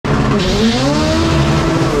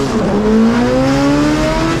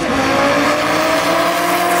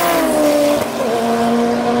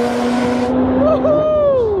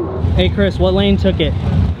Hey Chris, what lane took it?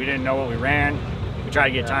 We didn't know what we ran. We tried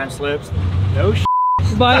to get time slips. No sh**.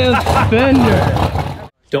 By a fender.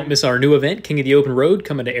 Don't miss our new event, King of the Open Road,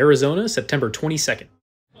 coming to Arizona, September 22nd.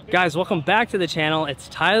 Guys, welcome back to the channel. It's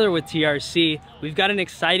Tyler with TRC. We've got an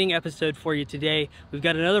exciting episode for you today. We've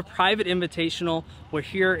got another private invitational. We're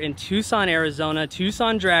here in Tucson, Arizona,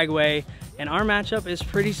 Tucson Dragway, and our matchup is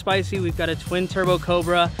pretty spicy. We've got a twin turbo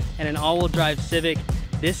Cobra and an all-wheel drive Civic.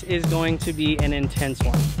 This is going to be an intense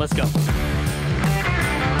one. Let's go.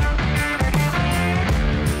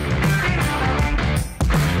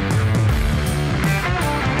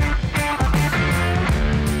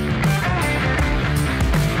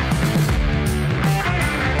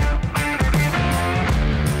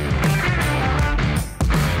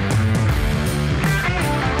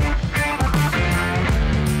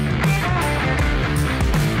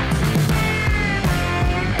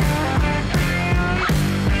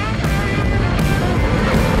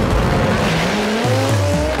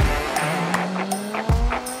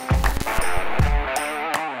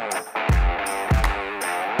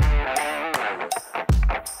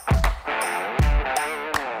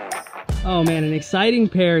 Oh man, an exciting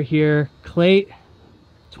pair here. Clayt,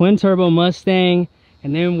 twin turbo Mustang,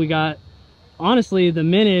 and then we got, honestly, the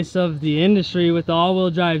menace of the industry with the all-wheel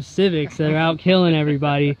drive Civics that are out killing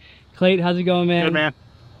everybody. Clayt, how's it going, man? Good, man.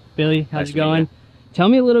 Billy, how's it going? Tell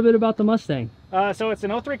me a little bit about the Mustang. So it's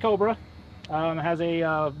an 03 Cobra. It has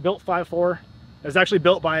a built 5.4. It was actually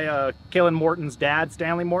built by Kalen Morton's dad,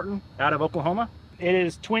 Stanley Morton, out of Oklahoma. It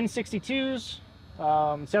is twin 62s,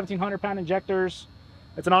 1,700 pound injectors.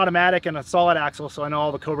 It's an automatic and a solid axle, so I know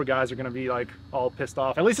all the Cobra guys are going to be like all pissed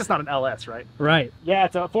off. At least it's not an LS, right? Right. Yeah,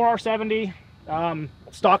 it's a 4R70,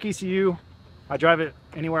 stock ECU. I drive it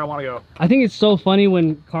anywhere I want to go. I think it's so funny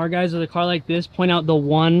when car guys with a car like this point out the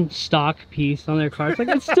one stock piece on their car. It's like,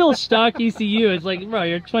 it's still stock ECU. It's like, bro,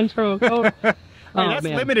 you're twin turbo Cobra. I mean, that's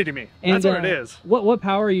limited to me. That's what it is. What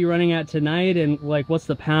power are you running at tonight, and like what's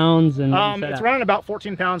the pounds? And it's running about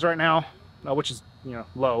 14 pounds right now, which is, you know,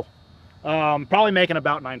 low. Probably making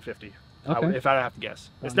about 950, okay. If I have to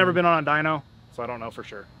guess. It's never been on a dyno, so I don't know for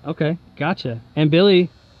sure. Okay, gotcha. And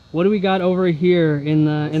Billy, what do we got over here in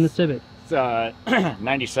the Civic? It's a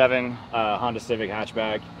 97 Honda Civic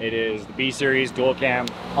hatchback. It is the B series dual cam,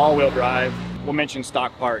 all-wheel drive. We'll mention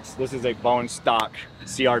stock parts. This is a bone stock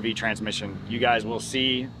CRV transmission. You guys will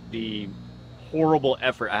see the horrible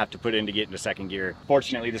effort I have to put in to get into second gear.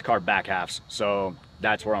 Fortunately, this car back halves, so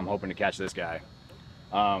that's where I'm hoping to catch this guy.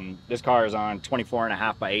 This car is on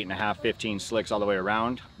 24.5 by 8.5, 15 slicks all the way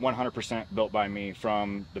around. 100% built by me,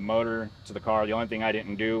 from the motor to the car. The only thing I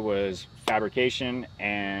didn't do was fabrication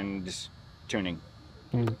and tuning.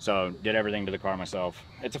 So did everything to the car myself.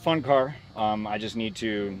 It's a fun car. I just need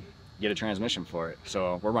to get a transmission for it.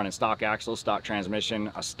 So we're running stock axles, stock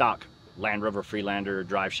transmission, a stock Land Rover Freelander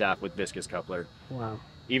drive shaft with viscous coupler. Wow.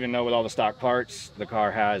 Even though with all the stock parts, the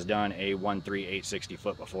car has done a 1.3/860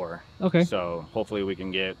 foot before. Okay. So hopefully we can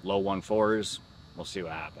get low 1.4s. We'll see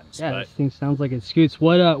what happens. Yeah, this thing sounds like it scoots.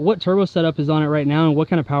 What turbo setup is on it right now, and what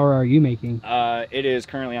kind of power are you making? It is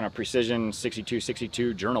currently on a Precision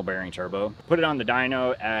 6262 journal bearing turbo. Put it on the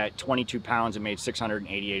dyno at 22 pounds and made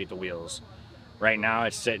 688 at the wheels. Right now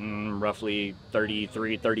it's sitting roughly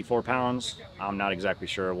 33, 34 pounds. I'm not exactly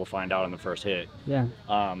sure. We'll find out on the first hit. Yeah.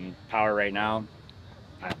 Power right now,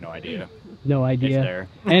 I have no idea. No idea. It's there.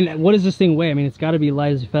 And what does this thing weigh? I mean, it's got to be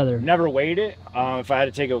light as a feather. Never weighed it. If I had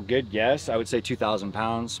to take a good guess, I would say 2,000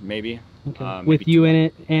 pounds, maybe. Okay. With you in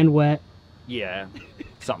it and wet. Yeah,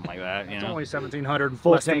 something like that. You It's know? only 1,700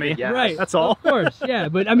 full to me. Yeah, right. That's all. Of course, yeah.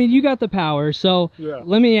 But I mean, you got the power. So Yeah.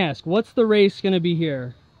 let me ask, what's the race going to be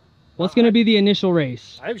here? What's going to be the initial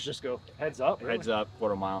race? I would just go heads up. Really. Heads up,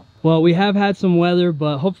 quarter mile. Well, we have had some weather,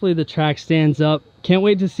 but hopefully the track stands up. Can't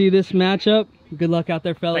wait to see this matchup. Good luck out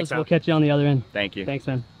there, fellas. Thanks, we'll catch you on the other end. Thank you. Thanks,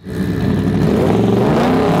 man.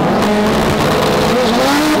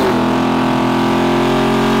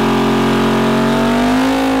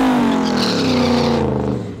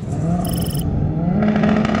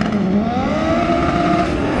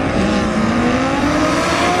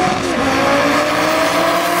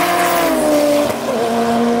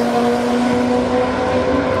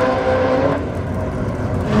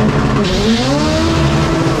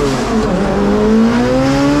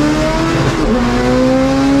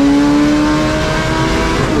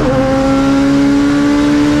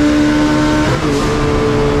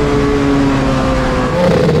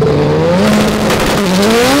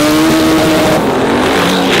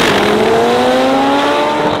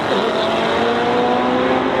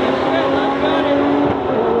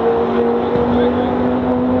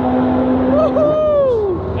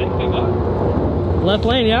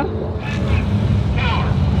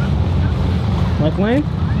 What lane?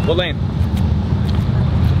 What lane?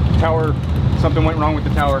 Tower. Something went wrong with the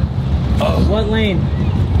tower. Oh. What lane?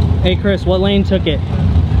 Hey Chris, what lane took it?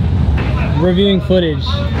 Reviewing footage.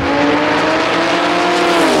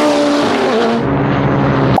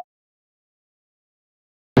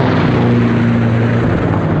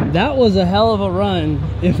 That was a hell of a run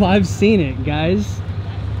if I've seen it, guys.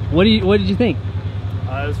 What did you think?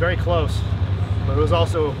 It was very close, but it was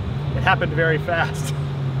also, it happened very fast.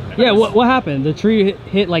 Yeah, what happened? The tree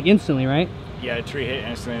hit like instantly, right? Yeah, the tree hit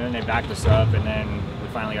instantly, and then they backed us up, and then we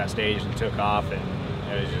finally got staged and took off,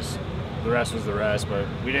 and it was just, the rest was the rest, but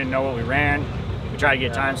we didn't know what we ran. We tried to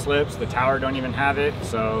get time slips, the tower don't even have it,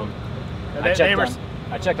 so I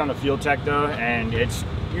checked on the field tech though, and it's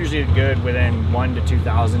usually good within 1 to 2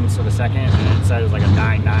 thousandths of a second, and it said it was like a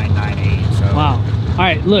 9998. So wow. All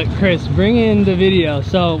right, look, Chris, bring in the video.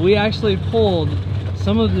 So we actually pulled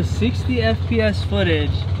some of the 60 FPS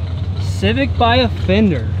footage, Civic by a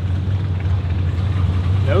fender.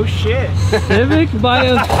 No shit. Civic by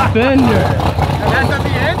a fender. And that's at the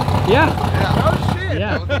end? Yeah. No shit.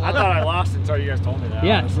 Yeah. I thought I lost it until you guys told me that.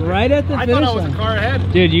 Yeah, honestly. right at the finish line. I thought I was a car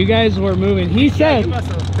ahead. Dude, you guys were moving. He said, you must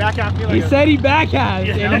have back half me like he said he backhalved,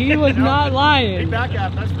 Yeah. and he was not He lying. back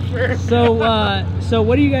half, that's for sure. So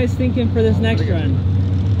what are you guys thinking for this next run?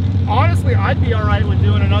 Honestly, I'd be all right with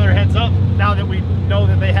doing another heads up now that we know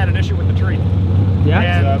that they had an issue with the tree.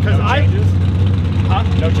 Yeah. Because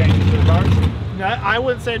No changes to the cars? I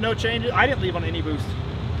wouldn't say no changes. I didn't leave on any boost.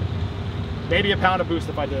 Maybe a pound of boost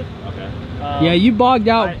if I did. Okay. Yeah, you bogged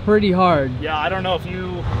out pretty hard. Yeah, I don't know if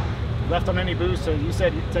you left on any boost. So you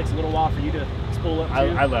said it takes a little while for you to spool up too.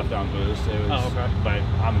 I left on boost. It was, okay. But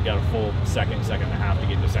I'm got a full second and a half to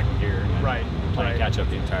get into second gear. And then Right. Playing catch up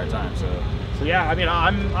the entire time. So yeah, I mean,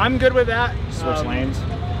 I'm good with that. switch lanes.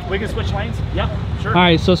 We can switch lanes. Yep, sure. All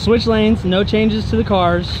right, so switch lanes, no changes to the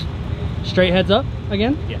cars. Straight heads up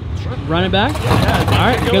again. Yeah, sure. Run it back. Yeah, All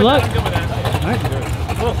right, good luck. I'm good with that. All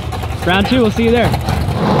right, Cool. round 2. We'll see you there.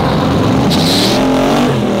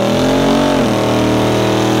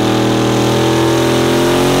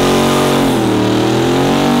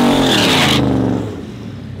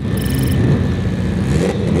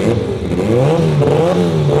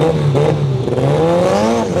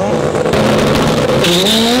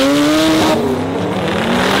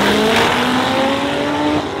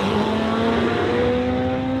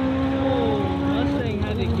 Mustang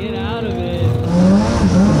had to get out of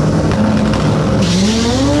it.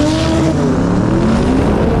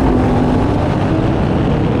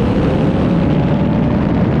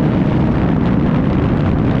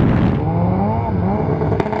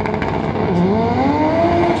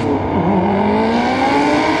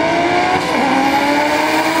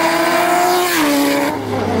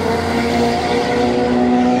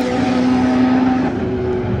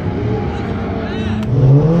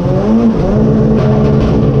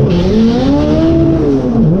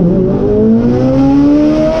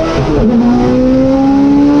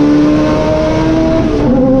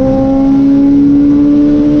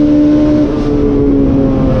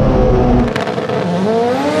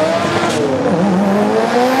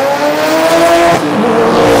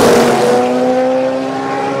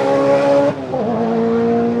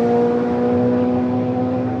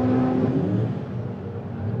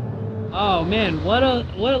 Oh man, what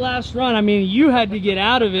a last run. I mean, you had to get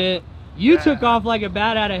out of it. You took off like a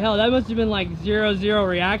bat out of hell. That must have been like 0-0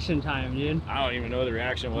 reaction time, dude. I don't even know what the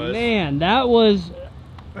reaction was. Man, that was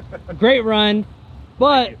a great run,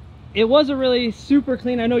 but it wasn't really super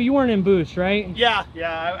clean. I know you weren't in boost, right? Yeah,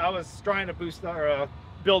 I was trying to boost or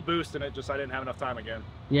build boost, and I didn't have enough time again.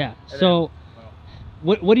 Yeah. And So,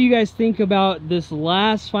 what do you guys think about this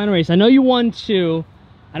last final race? I know you won 2.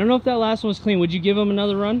 I don't know if that last one was clean. Would you give them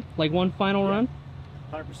another run, like one final run?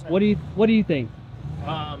 100%. What do you think?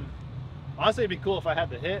 Honestly, it'd be cool if I had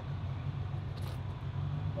the hit.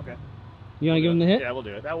 Okay. You want to give them the hit? Yeah, we'll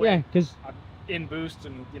do it. That way, Yeah, because I'm in boost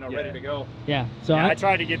and ready to go. yeah. So I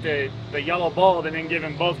tried to get the yellow bulb and then give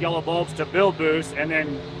him both yellow bulbs to build boost and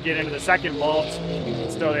then get into the second bulbs.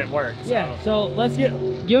 It still didn't work. yeah. So let's give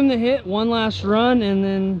them the hit, one last run, and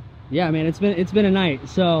then yeah, man, it's been a night.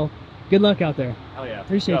 So good luck out there. Hell yeah.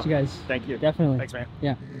 Appreciate you guys. Thank you. Definitely. Thanks, man.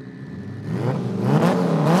 Yeah.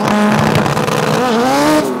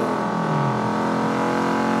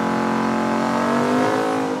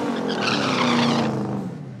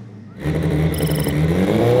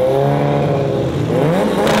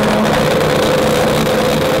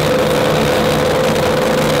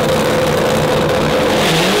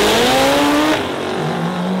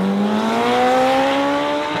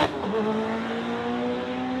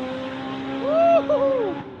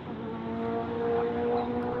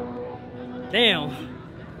 Damn.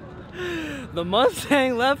 The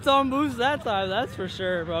Mustang left on boost that time, that's for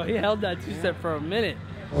sure, bro. He held that two-step for a minute.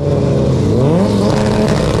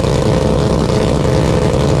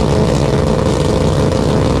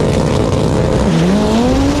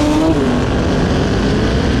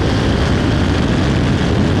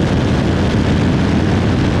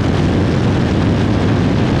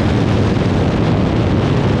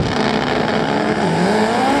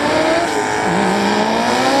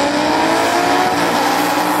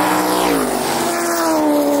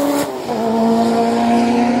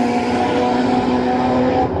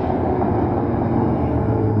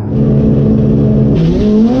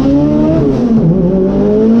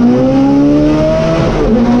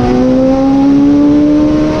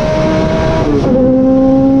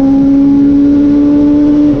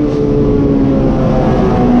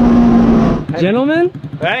 Gentlemen,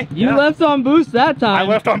 Hey, you left on boost that time. I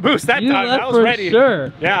left on boost that time. Left I was for ready.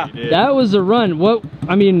 Sure. Yeah. That was a run. What,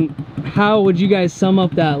 I mean, how would you guys sum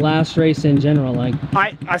up that last race in general? Like,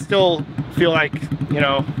 I still feel like, you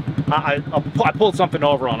know, I pulled something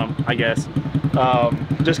over on him, I guess.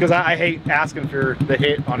 Just because I hate asking for the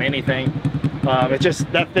hit on anything. It's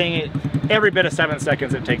just that thing, every bit of 7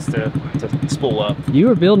 seconds it takes to spool up. you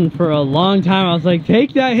were building for a long time. I was like,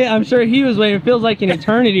 take that hit. I'm sure he was waiting. It feels like an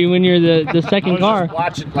eternity when you're the second car. Just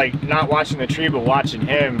watching, like, not watching the tree, but watching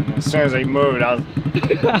him. And as soon as he moved, I was,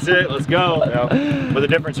 that's it, let's go. You know? But the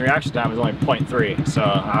difference in reaction time was only 0.3, so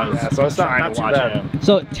I was so it's trying to watch him.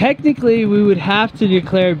 So technically, we would have to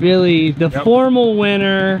declare Billy the formal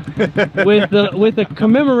winner with a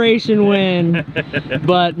commemoration win.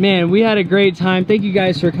 But man, we had a great time. Thank you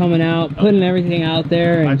guys for coming out, putting everything out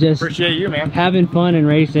there, and I just appreciate you, man. having fun and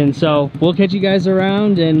racing. So we'll catch you guys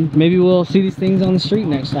around, and maybe we'll see these things on the street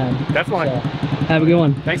next time. Definitely. So, have a good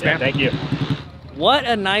one. Thanks, man. Thank you. What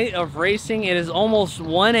a night of racing. It is almost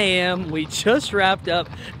 1 a.m. We just wrapped up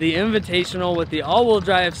the Invitational with the all-wheel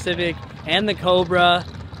drive Civic and the Cobra.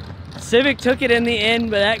 Civic took it in the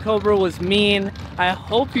end, but that Cobra was mean. I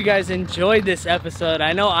hope you guys enjoyed this episode.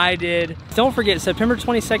 I know I did. Don't forget, September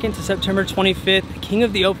 22nd to September 25th, King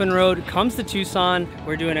of the Open Road comes to Tucson.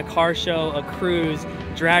 We're doing a car show, a cruise,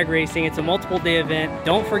 drag racing. It's a multiple day event.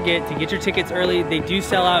 Don't forget to get your tickets early. They do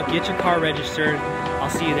sell out. Get your car registered.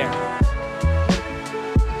 I'll see you there.